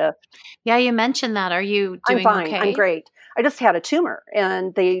felt a shift. Yeah, you mentioned that. Are you I'm doing fine. okay? I'm great. I just had a tumor,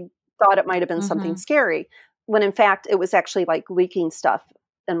 and they thought it might have been something scary, when in fact it was actually like leaking stuff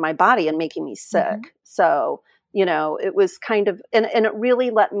in my body and making me sick. So, it was kind of, and it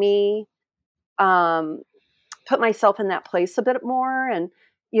really let me put myself in that place a bit more. And,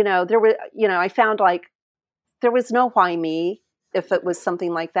 there was, I found like there was no why me if it was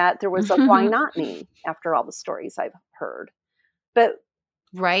something like that. There was a why not me after all the stories I've heard. But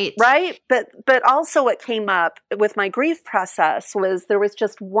Right. But also what came up with my grief process was there was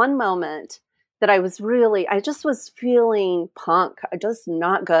just one moment that I just was feeling punk, just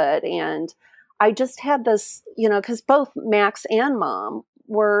not good. And I just had this, because both Max and Mom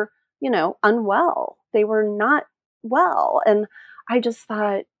were, unwell. They were not well. And I just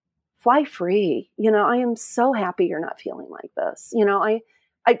thought, fly free. I am so happy you're not feeling like this.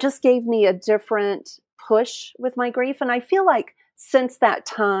 I just gave me a different push with my grief. And I feel like since that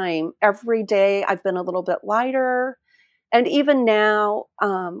time, every day I've been a little bit lighter. And even now,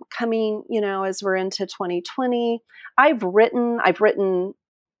 coming, as we're into 2020, I've written,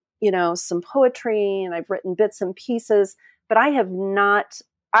 some poetry, and I've written bits and pieces, but I have not,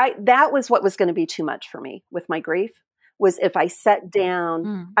 that was what was going to be too much for me with my grief, was if I sat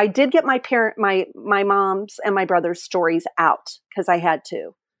down. I did get my mom's and my brother's stories out because I had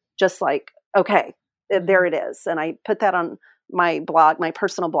to, just like, okay, there it is. And I put that on my blog, my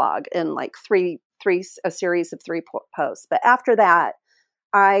personal blog, in like a series of 3 posts. But after that,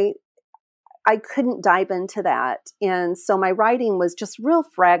 I couldn't dive into that. And so my writing was just real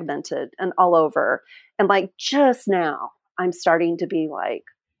fragmented and all over. And like just now I'm starting to be like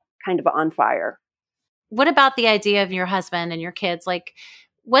kind of on fire. What about the idea of your husband and your kids? Like,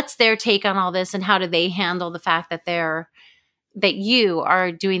 what's their take on all this, and how do they handle the fact that you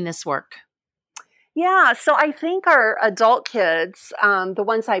are doing this work? Yeah. So I think our adult kids, the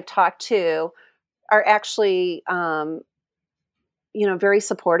ones I've talked to, are actually, very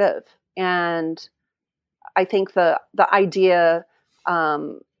supportive. And I think the idea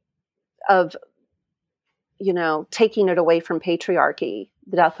of, taking it away from patriarchy,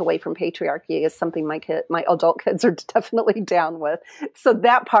 the death away from patriarchy, is something my adult kids are definitely down with. So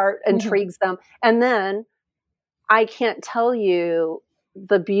that part intrigues them. And then I can't tell you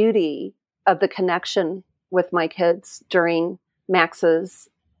the beauty of the connection with my kids during Max's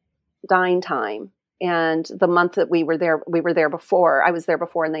dying time. And the month that we were there before. I was there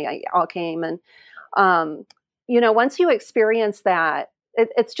before, and they all came. And, once you experience that,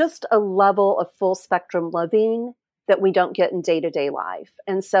 it's just a level of full spectrum living that we don't get in day-to-day life.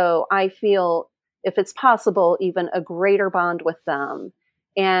 And so I feel, if it's possible, even a greater bond with them.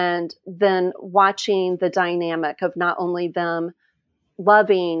 And then watching the dynamic of not only them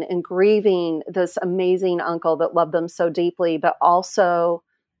loving and grieving this amazing uncle that loved them so deeply, but also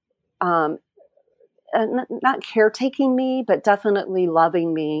not caretaking me, but definitely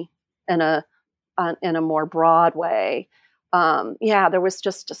loving me in a more broad way. There was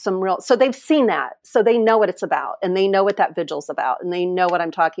just some real, so they've seen that. So they know what it's about, and they know what that vigil's about, and they know what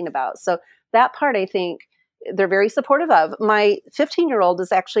I'm talking about. So that part, I think they're very supportive of. My 15-year-old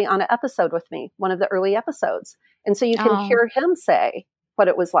is actually on an episode with me, one of the early episodes. And so you can hear him say what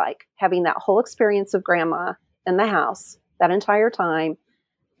it was like having that whole experience of grandma in the house that entire time,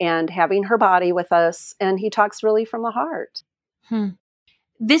 and having her body with us. And he talks really from the heart.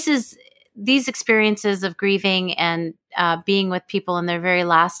 These experiences of grieving and being with people in their very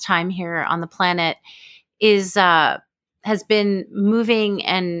last time here on the planet has been moving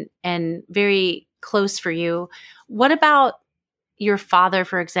and very close for you. What about your father,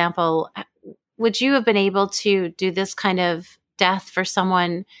 for example? Would you have been able to do this kind of death for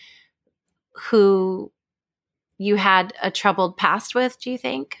someone who you had a troubled past with, do you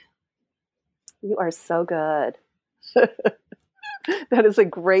think? You are so good. That is a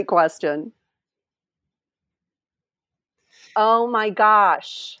great question. Oh my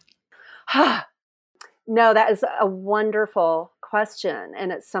gosh. No, that is a wonderful question.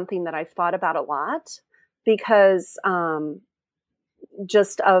 And it's something that I've thought about a lot, because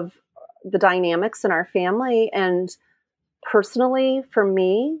just of the dynamics in our family. And personally, for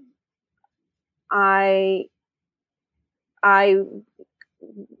me, I don't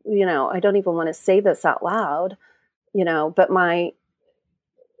even want to say this out loud, but my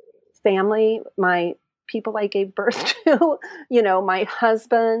family, my people I gave birth to, my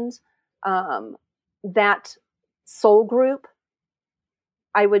husband, um, that soul group,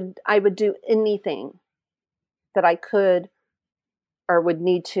 I would do anything that I could or would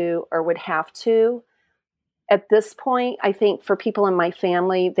need to or would have to. At this point, I think for people in my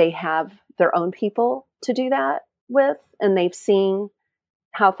family, they have their own people to do that with, and they've seen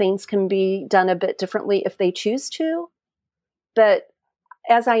how things can be done a bit differently if they choose to. But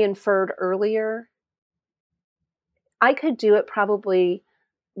as I inferred earlier, I could do it probably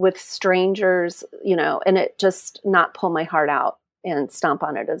with strangers, and it just not pull my heart out and stomp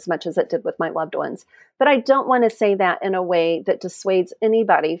on it as much as it did with my loved ones. But I don't want to say that in a way that dissuades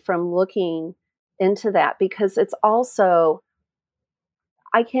anybody from looking into that, because it's also,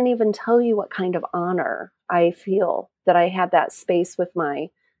 I can't even tell you what kind of honor I feel that I had that space with my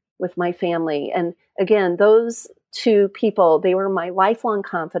family. And again, those two people, they were my lifelong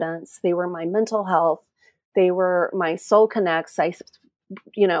confidants. They were my mental health. They were my soul connects.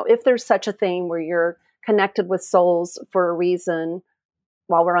 If there's such a thing where you're connected with souls for a reason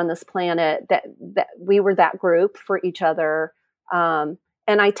while we're on this planet, that we were that group for each other. And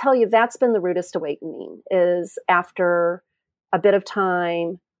I tell you, that's been the rudest awakening, is after a bit of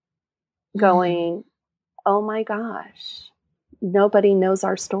time going, oh my gosh, nobody knows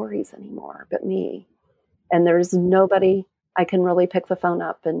our stories anymore but me. And there's nobody I can really pick the phone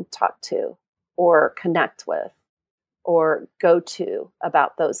up and talk to or connect with or go to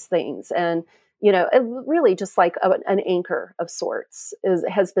about those things. And, it really just like an anchor of sorts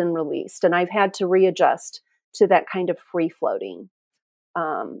has been released. And I've had to readjust to that kind of free floating.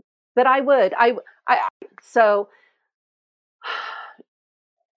 But so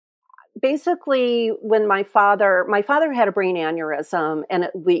basically when my father had a brain aneurysm and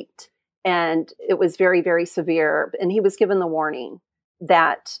it leaked, and it was very, very severe. And he was given the warning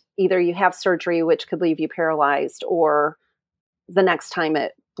that either you have surgery, which could leave you paralyzed, or the next time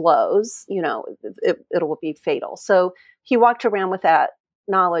it blows, it will be fatal. So he walked around with that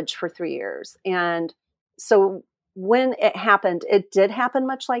knowledge for 3 years. And so when it happened, it did happen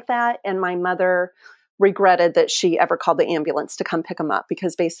much like that. And my mother regretted that she ever called the ambulance to come pick him up,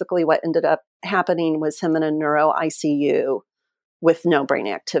 because basically what ended up happening was him in a neuro ICU with no brain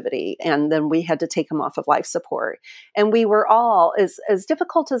activity. And then we had to take him off of life support. And we were all, as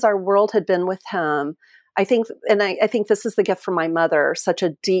difficult as our world had been with him, I think this is the gift from my mother, such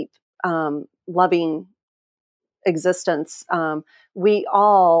a deep, loving existence. We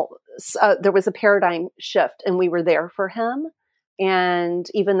all, there was a paradigm shift, and we were there for him. And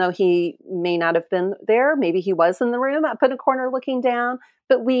even though he may not have been there, maybe he was in the room up in a corner looking down,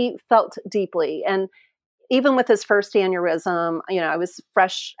 but we felt deeply. And even with his first aneurysm, I was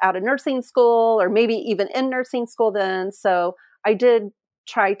fresh out of nursing school, or maybe even in nursing school then. So I did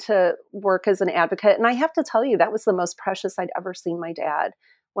try to work as an advocate. And I have to tell you, that was the most precious I'd ever seen my dad.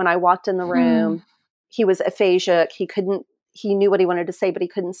 When I walked in the room, he was aphasic. He knew what he wanted to say, but he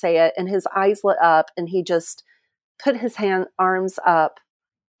couldn't say it. And his eyes lit up, and he just put his arms up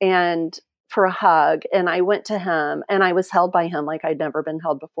and for a hug. And I went to him, and I was held by him like I'd never been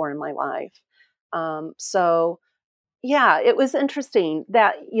held before in my life. So yeah, it was interesting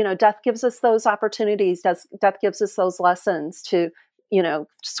that, death gives us those opportunities. Death gives us those lessons to,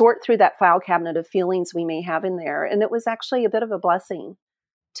 sort through that file cabinet of feelings we may have in there. And it was actually a bit of a blessing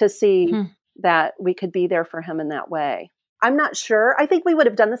to see that we could be there for him in that way. I'm not sure. I think we would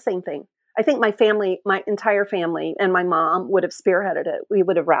have done the same thing. I think my entire family and my mom would have spearheaded it. We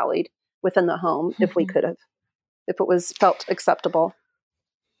would have rallied within the home if we could have, if it was felt acceptable.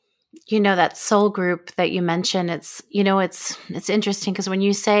 That soul group that you mentioned, it's interesting, because when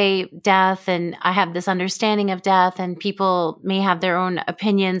you say death, and I have this understanding of death, and people may have their own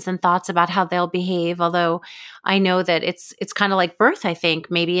opinions and thoughts about how they'll behave. Although I know that it's kind of like birth, I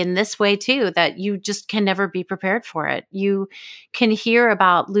think, maybe in this way too, that you just can never be prepared for it. You can hear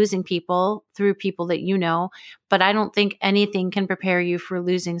about losing people through people that but I don't think anything can prepare you for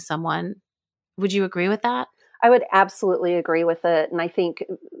losing someone. Would you agree with that? I would absolutely agree with it. And I think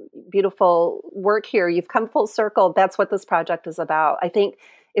beautiful work here. You've come full circle. That's what this project is about. I think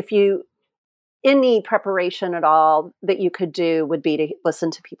any preparation at all that you could do would be to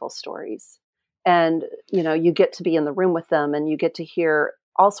listen to people's stories. And, you get to be in the room with them, and you get to hear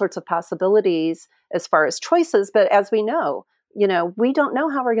all sorts of possibilities as far as choices. But as we know, we don't know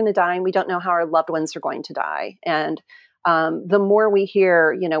how we're going to die, and we don't know how our loved ones are going to die. And the more we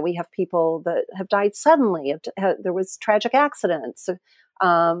hear, we have people that have died suddenly. There was tragic accidents.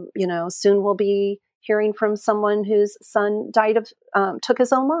 Soon we'll be hearing from someone whose son died took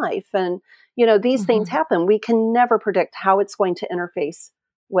his own life. And, these things happen. We can never predict how it's going to interface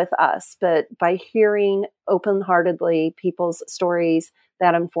with us, but by hearing open-heartedly people's stories,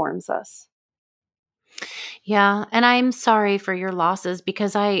 that informs us. Yeah. And I'm sorry for your losses,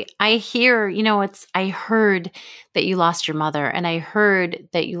 because I hear, I heard that you lost your mother, and I heard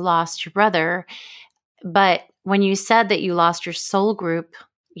that you lost your brother. But when you said that you lost your soul group,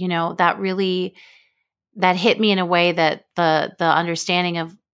 that hit me in a way that the understanding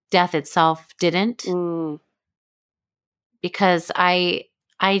of death itself didn't, because I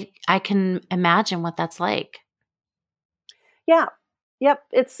can imagine what that's like. Yeah. Yep.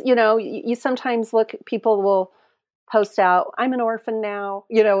 It's, you sometimes people will post out, I'm an orphan now,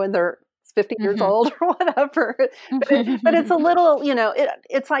 and they're 50 years old or whatever. But it's a little,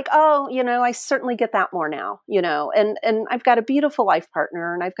 it's like, oh, I certainly get that more now, and I've got a beautiful life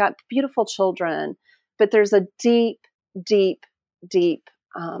partner and I've got beautiful children, but there's a deep, deep, deep,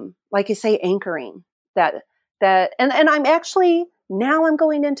 like you say, anchoring and I'm actually, now I'm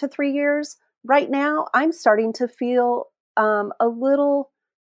going into 3 years right now, I'm starting to feel a little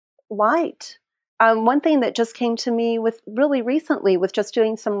light. One thing that just came to me with really recently with just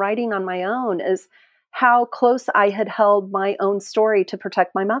doing some writing on my own is how close I had held my own story to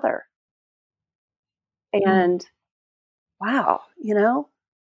protect my mother. And wow,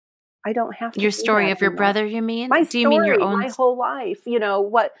 I don't have to your do story that of your anymore. brother, you mean? My Do story, you mean your own? my whole life,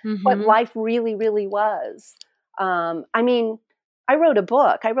 what life really, really was. I wrote a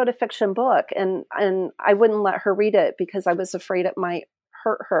book. I wrote a fiction book, and I wouldn't let her read it because I was afraid it might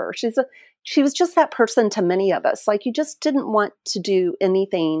hurt her. She was just that person to many of us. Like, you just didn't want to do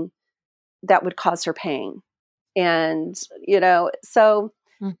anything that would cause her pain. And, so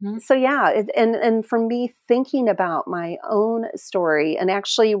yeah, and for me, thinking about my own story and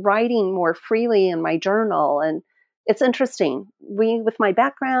actually writing more freely in my journal, and it's interesting, with my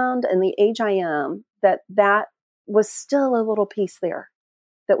background and the age I am, that was still a little piece there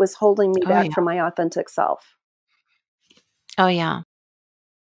that was holding me back from my authentic self. Oh yeah.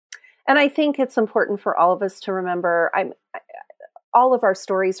 And I think it's important for all of us to remember, all of our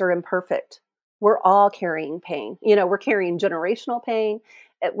stories are imperfect. We're all carrying pain. We're carrying generational pain,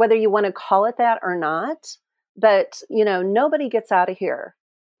 whether you want to call it that or not. But, nobody gets out of here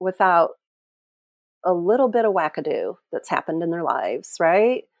without a little bit of wackadoo that's happened in their lives,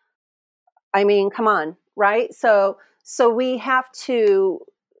 right? I mean, come on, right? So we have to,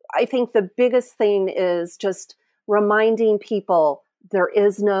 I think the biggest thing is just reminding people there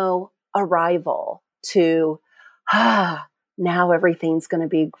is no arrival to, now everything's going to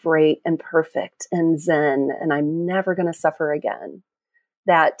be great and perfect and zen, and I'm never going to suffer again.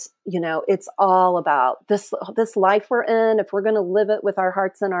 That, it's all about this life we're in. If we're going to live it with our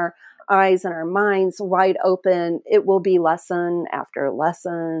hearts and our eyes and our minds wide open, it will be lesson after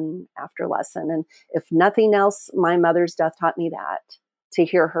lesson after lesson. And if nothing else, my mother's death taught me that, to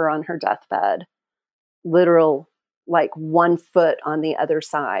hear her on her deathbed, literal, like 1 foot on the other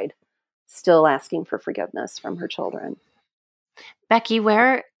side, still asking for forgiveness from her children. Becky,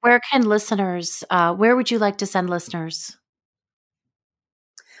 where can listeners, where would you like to send listeners?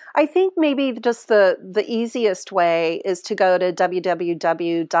 I think maybe just the easiest way is to go to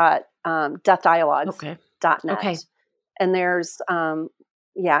www.deathdialogues.net. Okay. And there's,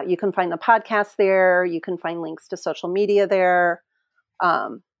 you can find the podcast there. You can find links to social media there.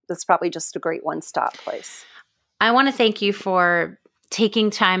 That's probably just a great one-stop place. I want to thank you for taking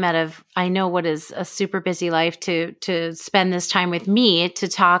time out of, I know what is a super busy life, to spend this time with me to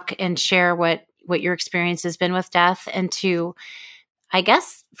talk and share what your experience has been with death, and to, I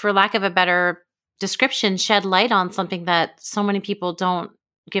guess, for lack of a better description, shed light on something that so many people don't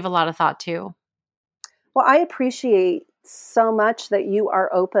give a lot of thought to. Well, I appreciate so much that you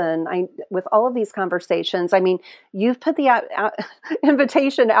are open with all of these conversations. I mean, you've put the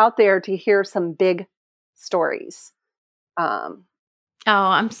invitation out there to hear some big stories.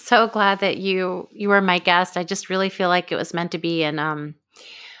 I'm so glad that you were my guest. I just really feel like it was meant to be. And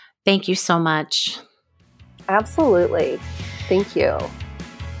thank you so much. Absolutely. Thank you.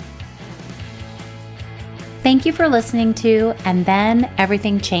 Thank you for listening to And Then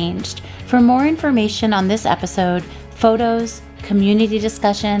Everything Changed. For more information on this episode, photos, community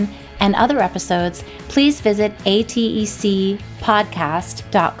discussion, and other episodes, please visit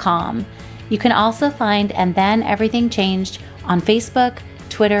atecpodcast.com. You can also find And Then Everything Changed on Facebook,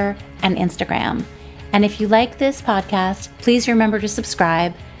 Twitter, and Instagram. And if you like this podcast, please remember to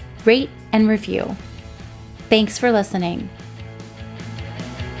subscribe, rate, and review. Thanks for listening.